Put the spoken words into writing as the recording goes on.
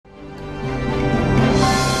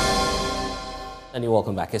And you're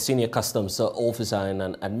welcome back. A senior customs officer and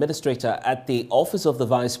an administrator at the Office of the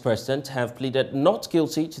Vice President have pleaded not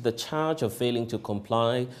guilty to the charge of failing to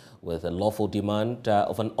comply with a lawful demand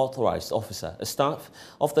of an authorized officer. A staff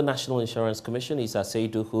of the National Insurance Commission, Issa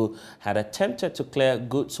Seidu, who had attempted to clear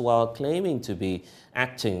goods while claiming to be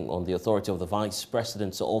acting on the authority of the Vice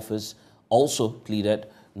President's office, also pleaded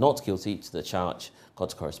not guilty to the charge.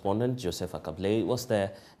 Court correspondent Joseph Akable was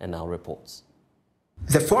there and now reports.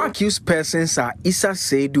 The four accused persons are Issa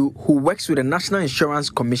Seidu, who works with the National Insurance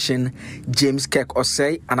Commission, James Kirk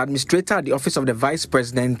Osei, an administrator at the Office of the Vice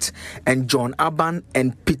President, and John Aban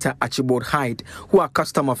and Peter Archibald Hyde, who are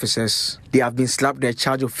custom officers. They have been slapped with a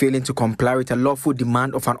charge of failing to comply with a lawful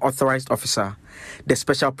demand of an authorized officer. The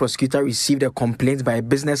special prosecutor received a complaint by a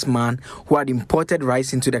businessman who had imported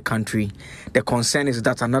rice into the country. The concern is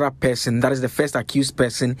that another person, that is the first accused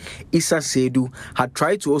person, Issa Seidu, had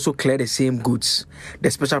tried to also clear the same goods. The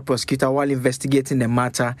special prosecutor, while investigating the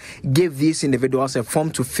matter, gave these individuals a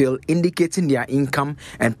form to fill indicating their income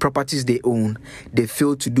and properties they own. They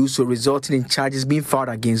failed to do so, resulting in charges being filed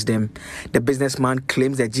against them. The businessman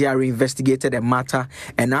claims the GRA investigated the matter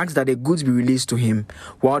and asked that the goods be released to him.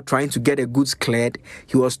 While trying to get the goods cleared,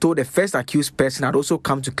 he was told the first accused person had also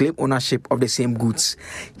come to claim ownership of the same goods.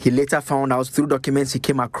 He later found out through documents he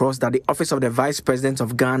came across that the Office of the Vice President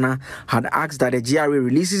of Ghana had asked that the GRA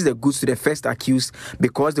releases the goods to the first accused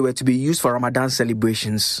because they were to be used for Ramadan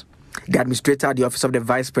celebrations. The administrator at the Office of the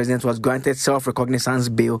Vice President was granted self-recognizance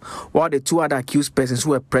bail, while the two other accused persons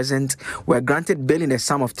who were present were granted bail in the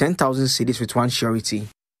sum of 10,000 cedis with one surety.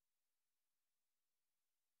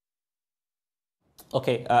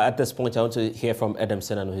 Okay, at this point, I want to hear from Adam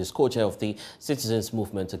Senanu, who is co-chair of the Citizens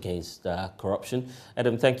Movement Against Corruption.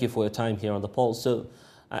 Adam, thank you for your time here on the Pulse. So,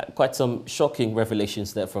 quite some shocking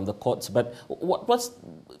revelations there from the courts. But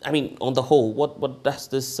on the whole, what does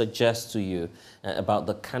this suggest to you about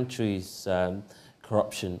the country's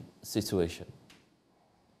corruption situation?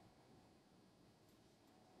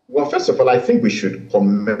 Well, first of all, I think we should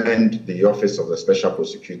commend the Office of the Special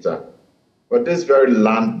Prosecutor for this very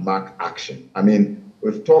landmark action. I mean,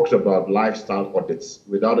 we've talked about lifestyle audits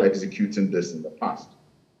without executing this in the past.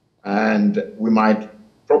 And we might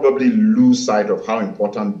probably lose sight of how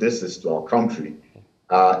important this is to our country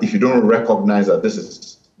if you don't recognize that this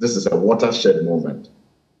is a watershed moment,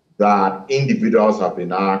 that individuals have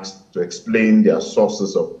been asked to explain their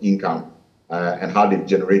sources of income and how they've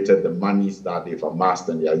generated the monies that they've amassed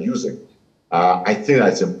and they are using. I think that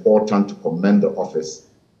it's important to commend the office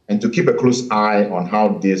and to keep a close eye on how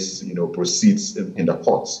this proceeds in the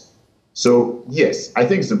courts. So yes, I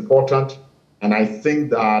think it's important, and I think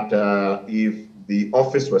that if the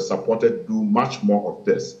office was supported to do much more of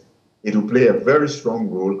this, it will play a very strong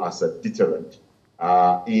role as a deterrent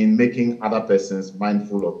in making other persons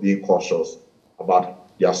mindful of being cautious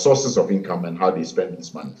about their sources of income and how they spend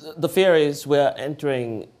this money. The fear is we're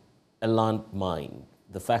entering a landmine.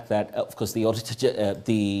 The fact that, of course, the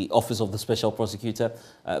Office of the Special Prosecutor,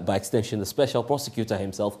 by extension, the Special Prosecutor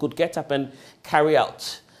himself, could get up and carry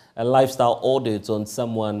out a lifestyle audit on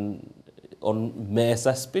someone on mere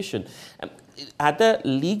suspicion. Are there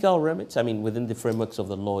legal remedies, within the frameworks of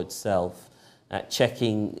the law itself,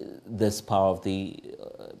 checking this power of the,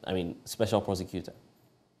 Special Prosecutor?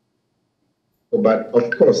 But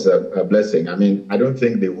of course, Blessing, I don't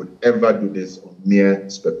think they would ever do this on mere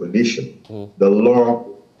speculation. The law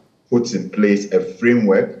puts in place a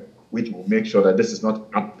framework which will make sure that this is not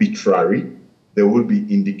arbitrary. There will be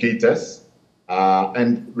indicators.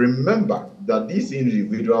 And remember that these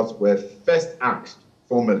individuals were first asked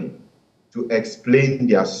formally to explain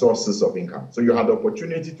their sources of income. So you had the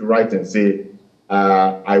opportunity to write and say,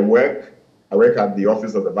 I work at the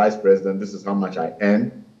Office of the Vice President. This is how much I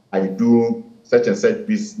earn. I do such and such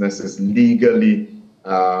businesses legally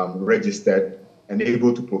registered and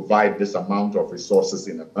able to provide this amount of resources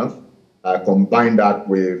in a month. Combine that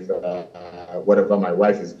with whatever my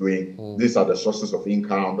wife is doing. These are the sources of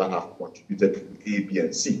income that have contributed to A, B,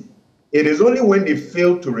 and C. It is only when they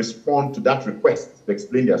fail to respond to that request to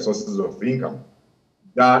explain their sources of income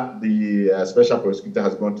that the Special Prosecutor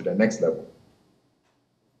has gone to the next level.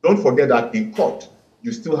 Don't forget that in court,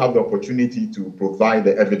 you still have the opportunity to provide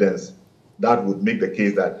the evidence that would make the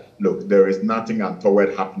case that, look, there is nothing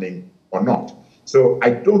untoward happening or not. So I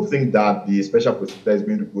don't think that the Special Prosecutor is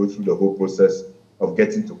going to go through the whole process of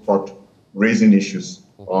getting to court, raising issues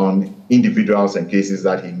on individuals and cases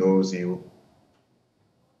that he knows he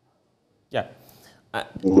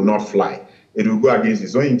will not fly. It will go against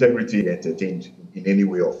his own integrity entertained in any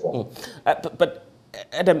way or form. But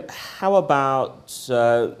Adam, how about,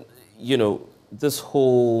 this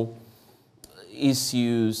whole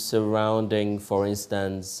issues surrounding, for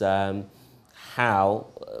instance, how,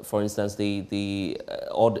 for instance, the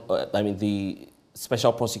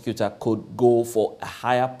special prosecutor could go for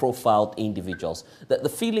higher profiled individuals. The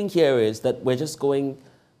feeling here is that we're just going,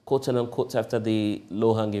 quote unquote, after the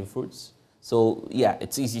low-hanging fruits. So, yeah,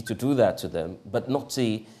 it's easy to do that to them, but not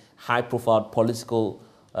the high-profile political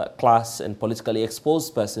class and politically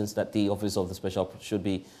exposed persons that the office of the special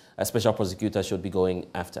prosecutor should be going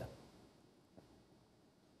after.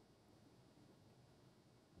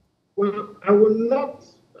 Well, I will not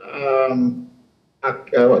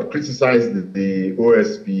criticize the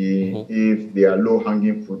OSP if there are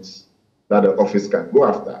low-hanging fruits that the office can go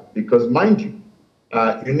after, because mind you,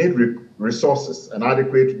 you need resources and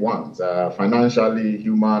adequate ones, financially,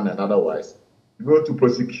 human, and otherwise, to go to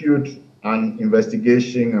prosecute an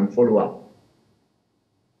investigation and follow up.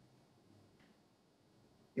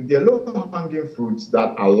 If there are low-hanging fruits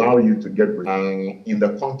that allow you to get in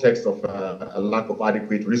the context of a lack of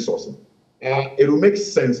adequate resources, it will make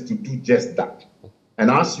sense to do just that. And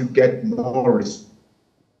as you get more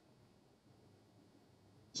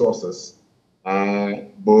resources,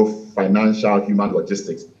 both financial, human,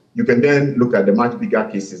 logistics, you can then look at the much bigger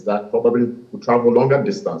cases that probably will travel longer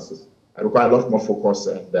distances, require a lot more focus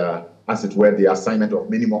and, as it were, the assignment of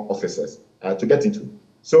many more officers to get into.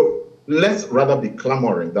 So let's rather be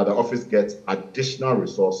clamoring that the office gets additional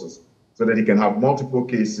resources so that it can have multiple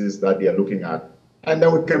cases that they are looking at. And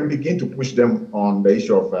then we can begin to push them on the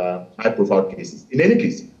issue of high-profile cases. In any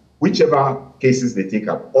case, whichever cases they take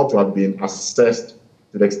up ought to have been assessed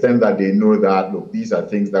to the extent that they know that, look, these are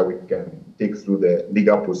things that we can take through the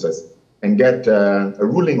legal process and get a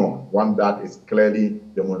ruling on, one that is clearly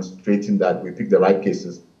demonstrating that we pick the right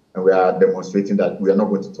cases and we are demonstrating that we are not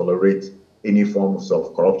going to tolerate any forms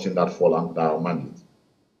of corruption that fall under our mandate.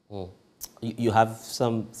 You have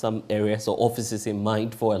some areas or offices in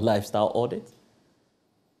mind for a lifestyle audit?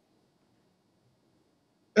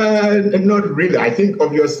 Not really. I think,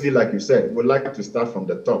 obviously, like you said, we'd like to start from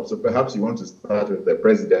the top. So perhaps you want to start with the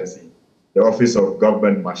presidency, the office of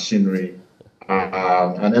government machinery,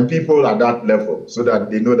 and then people at that level so that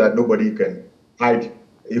they know that nobody can hide.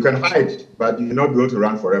 You can hide, but you're not going to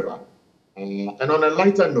run forever. And on a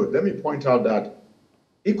lighter note, let me point out that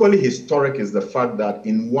equally historic is the fact that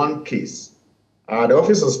in one case, the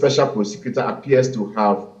Office of Special Prosecutor appears to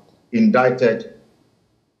have indicted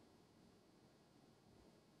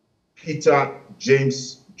Peter,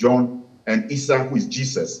 James, John, and Issa, who is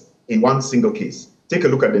Jesus, in one single case. Take a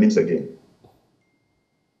look at the names again.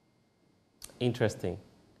 Interesting.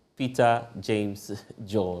 Peter, James,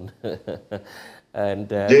 John. And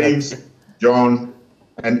James, John,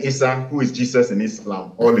 and Issa, who is Jesus in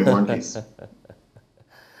Islam, all in one case.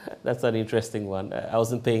 That's an interesting one. I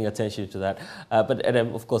wasn't paying attention to that. But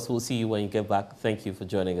Adam, of course, we'll see you when you get back. Thank you for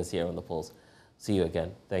joining us here on The Pulse. See you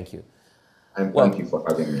again. Thank you. And thank you for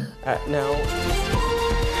having me. Now...